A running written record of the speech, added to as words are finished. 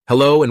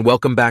Hello and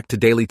welcome back to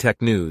Daily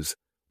Tech News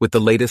with the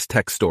latest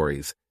tech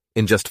stories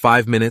in just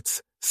 5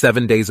 minutes,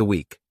 7 days a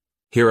week.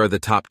 Here are the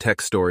top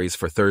tech stories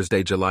for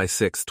Thursday, July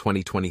 6,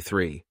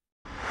 2023.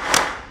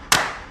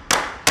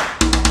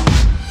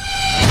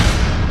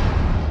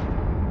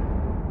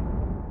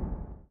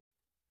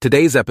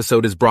 Today's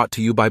episode is brought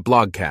to you by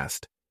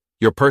Blogcast,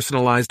 your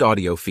personalized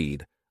audio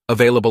feed,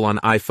 available on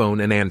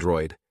iPhone and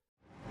Android.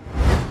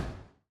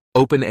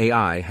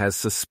 OpenAI has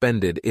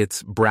suspended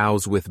its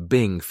Browse with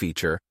Bing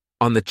feature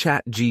on the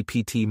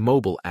ChatGPT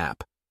mobile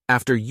app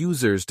after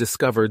users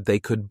discovered they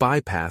could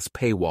bypass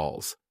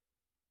paywalls.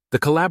 The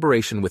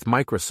collaboration with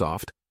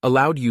Microsoft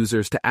allowed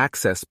users to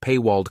access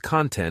paywalled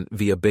content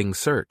via Bing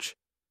search.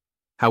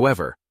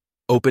 However,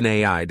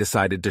 OpenAI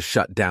decided to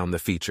shut down the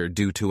feature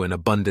due to an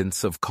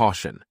abundance of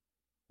caution.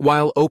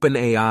 While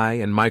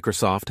OpenAI and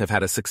Microsoft have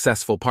had a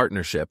successful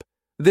partnership,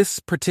 this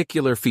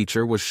particular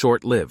feature was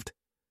short-lived.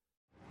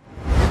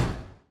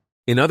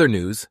 In other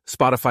news,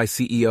 Spotify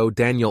CEO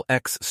Daniel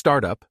Ek's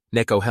startup,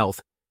 Neko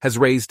Health, has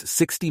raised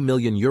 €60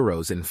 million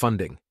in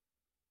funding.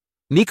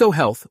 Neko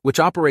Health, which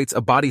operates a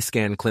body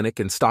scan clinic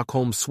in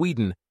Stockholm,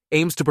 Sweden,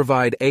 aims to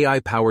provide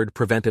AI-powered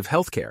preventive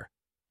healthcare.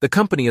 The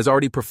company has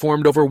already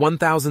performed over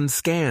 1,000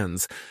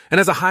 scans and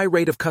has a high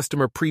rate of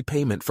customer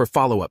prepayment for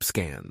follow-up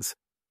scans.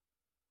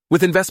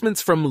 With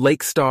investments from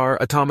Lakestar,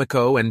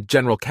 Atomico, and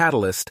General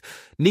Catalyst,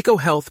 Neko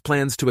Health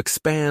plans to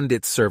expand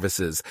its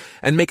services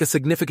and make a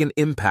significant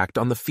impact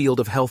on the field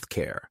of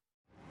healthcare.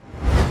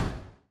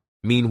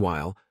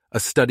 Meanwhile, a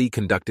study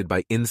conducted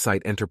by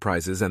Insight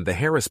Enterprises and the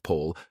Harris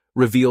Poll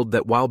revealed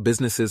that while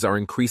businesses are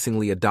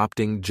increasingly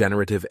adopting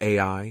generative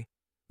AI,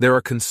 there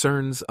are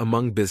concerns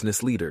among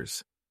business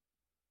leaders.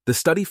 The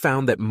study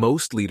found that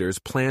most leaders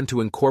plan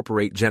to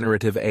incorporate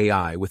generative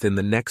AI within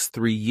the next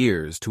 3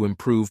 years to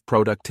improve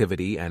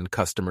productivity and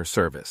customer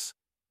service.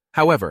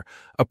 However,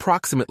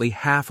 approximately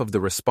half of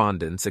the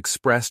respondents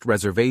expressed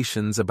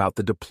reservations about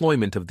the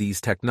deployment of these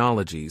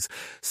technologies,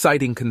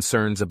 citing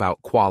concerns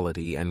about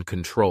quality and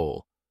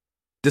control.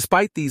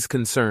 Despite these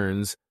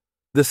concerns,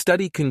 the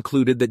study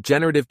concluded that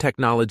generative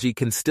technology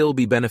can still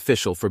be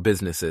beneficial for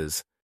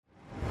businesses.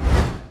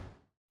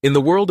 In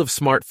the world of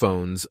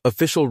smartphones,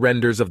 official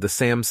renders of the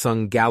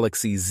Samsung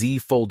Galaxy Z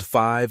Fold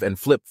 5 and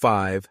Flip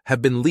 5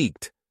 have been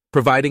leaked,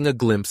 providing a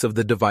glimpse of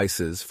the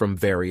devices from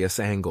various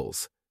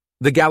angles.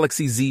 The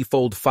Galaxy Z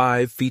Fold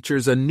 5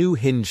 features a new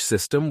hinge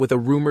system with a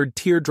rumored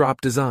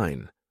teardrop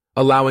design,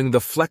 allowing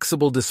the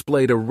flexible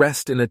display to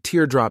rest in a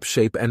teardrop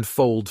shape and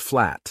fold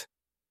flat.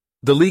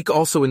 The leak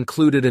also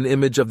included an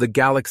image of the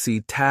Galaxy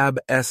Tab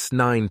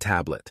S9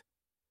 tablet.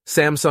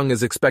 Samsung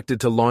is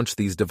expected to launch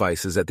these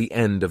devices at the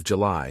end of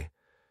July.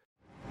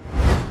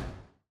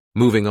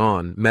 Moving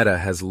on, Meta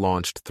has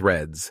launched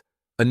Threads,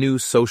 a new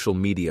social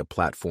media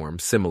platform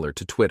similar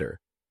to Twitter.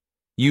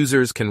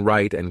 Users can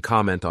write and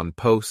comment on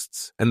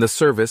posts, and the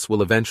service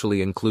will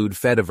eventually include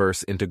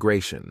Fediverse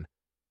integration.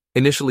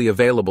 Initially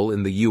available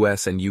in the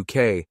US and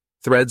UK,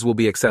 Threads will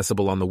be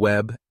accessible on the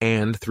web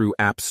and through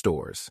app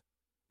stores.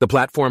 The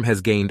platform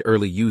has gained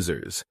early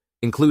users,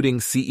 including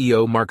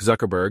CEO Mark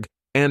Zuckerberg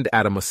and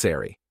Adam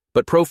Mosseri,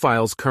 but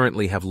profiles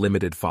currently have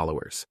limited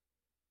followers.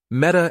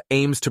 Meta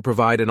aims to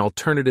provide an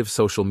alternative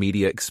social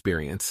media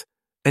experience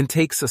and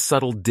takes a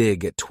subtle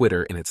dig at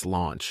Twitter in its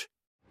launch.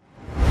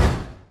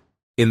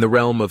 In the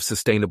realm of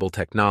sustainable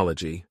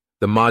technology,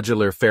 the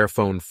modular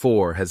Fairphone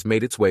 4 has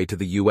made its way to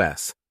the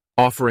US,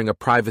 offering a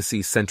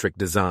privacy-centric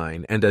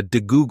design and a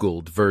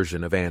de-Googled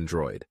version of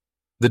Android.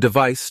 The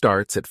device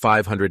starts at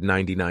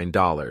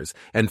 $599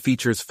 and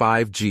features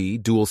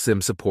 5G dual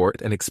SIM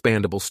support and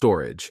expandable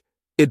storage.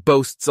 It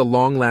boasts a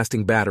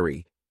long-lasting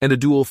battery and a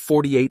dual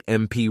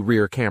 48MP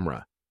rear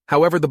camera.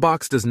 However, the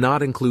box does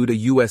not include a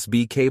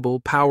USB cable,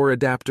 power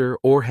adapter,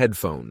 or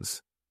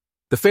headphones.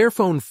 The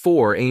Fairphone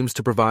 4 aims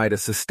to provide a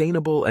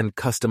sustainable and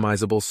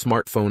customizable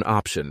smartphone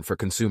option for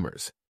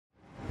consumers.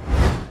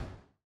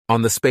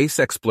 On the space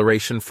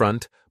exploration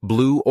front,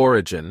 Blue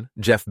Origin,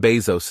 Jeff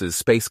Bezos'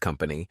 space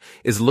company,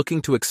 is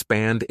looking to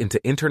expand into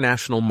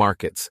international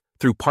markets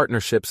through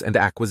partnerships and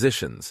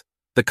acquisitions.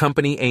 The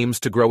company aims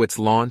to grow its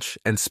launch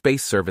and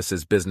space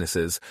services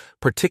businesses,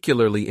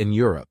 particularly in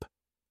Europe.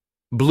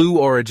 Blue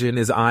Origin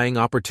is eyeing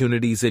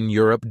opportunities in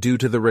Europe due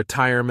to the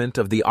retirement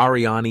of the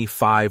Ariane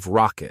 5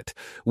 rocket,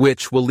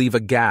 which will leave a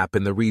gap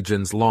in the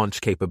region's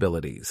launch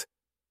capabilities.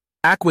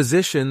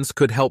 Acquisitions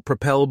could help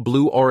propel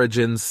Blue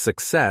Origin's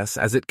success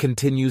as it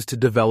continues to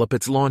develop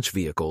its launch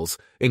vehicles,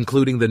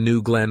 including the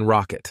New Glenn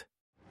rocket.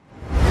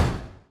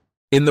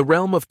 In the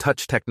realm of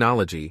touch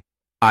technology,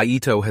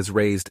 Aito has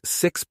raised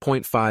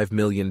 $6.5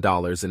 million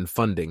in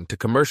funding to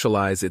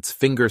commercialize its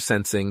finger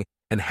sensing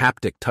and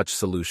haptic touch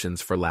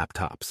solutions for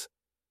laptops.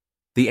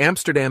 The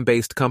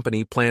Amsterdam-based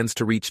company plans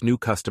to reach new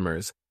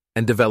customers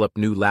and develop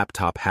new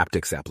laptop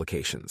haptics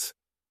applications.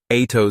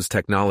 Aito's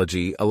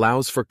technology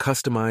allows for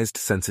customized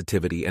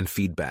sensitivity and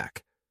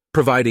feedback,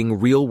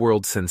 providing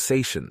real-world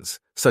sensations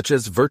such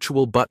as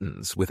virtual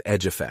buttons with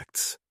edge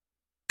effects.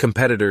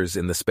 Competitors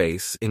in the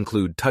space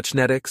include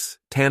TouchNetix,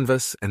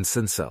 Tanvus, and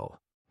Sincel.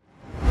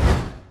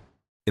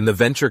 In the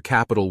venture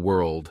capital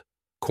world,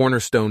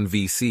 Cornerstone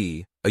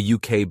VC, a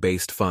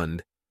UK-based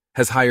fund,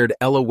 has hired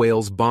Ella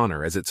Wales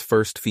Bonner as its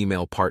first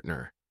female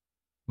partner.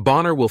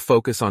 Bonner will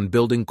focus on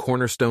building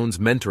Cornerstone's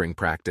mentoring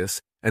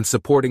practice and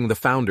supporting the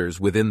founders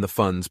within the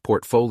fund's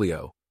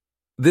portfolio.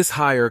 This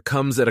hire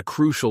comes at a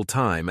crucial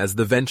time as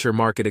the venture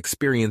market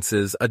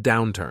experiences a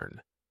downturn.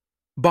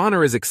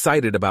 Bonner is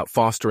excited about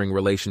fostering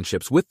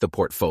relationships with the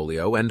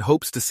portfolio and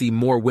hopes to see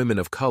more women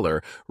of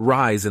color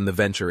rise in the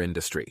venture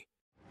industry.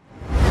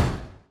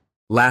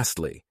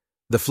 Lastly,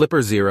 the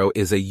Flipper Zero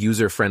is a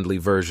user-friendly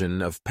version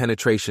of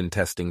penetration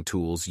testing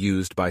tools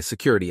used by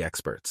security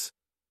experts.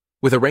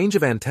 With a range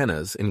of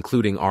antennas,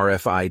 including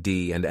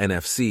RFID and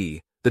NFC,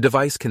 the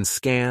device can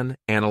scan,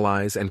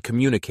 analyze, and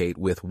communicate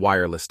with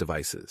wireless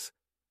devices.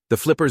 The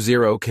Flipper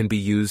Zero can be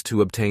used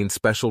to obtain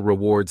special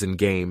rewards in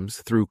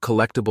games through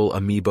collectible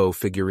amiibo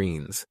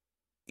figurines.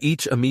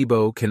 Each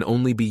amiibo can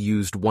only be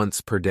used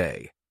once per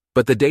day,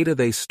 but the data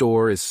they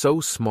store is so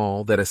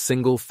small that a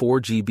single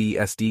 4 GB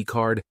SD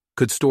card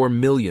could store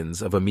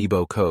millions of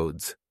amiibo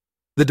codes.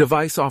 The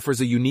device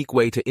offers a unique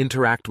way to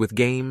interact with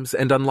games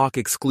and unlock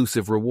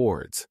exclusive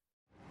rewards.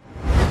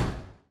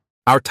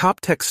 Our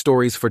top tech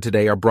stories for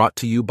today are brought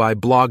to you by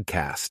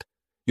Blogcast,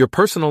 your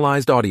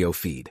personalized audio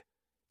feed.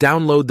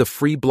 Download the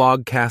free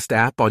Blogcast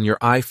app on your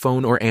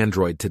iPhone or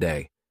Android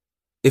today.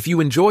 If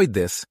you enjoyed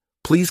this,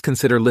 please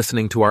consider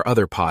listening to our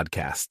other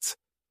podcasts: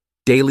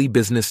 Daily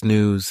Business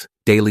News,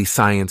 Daily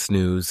Science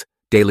News,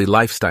 Daily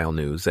Lifestyle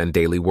News, and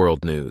Daily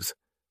World News.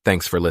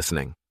 Thanks for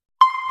listening.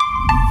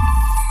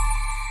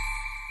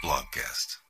 Blogcast.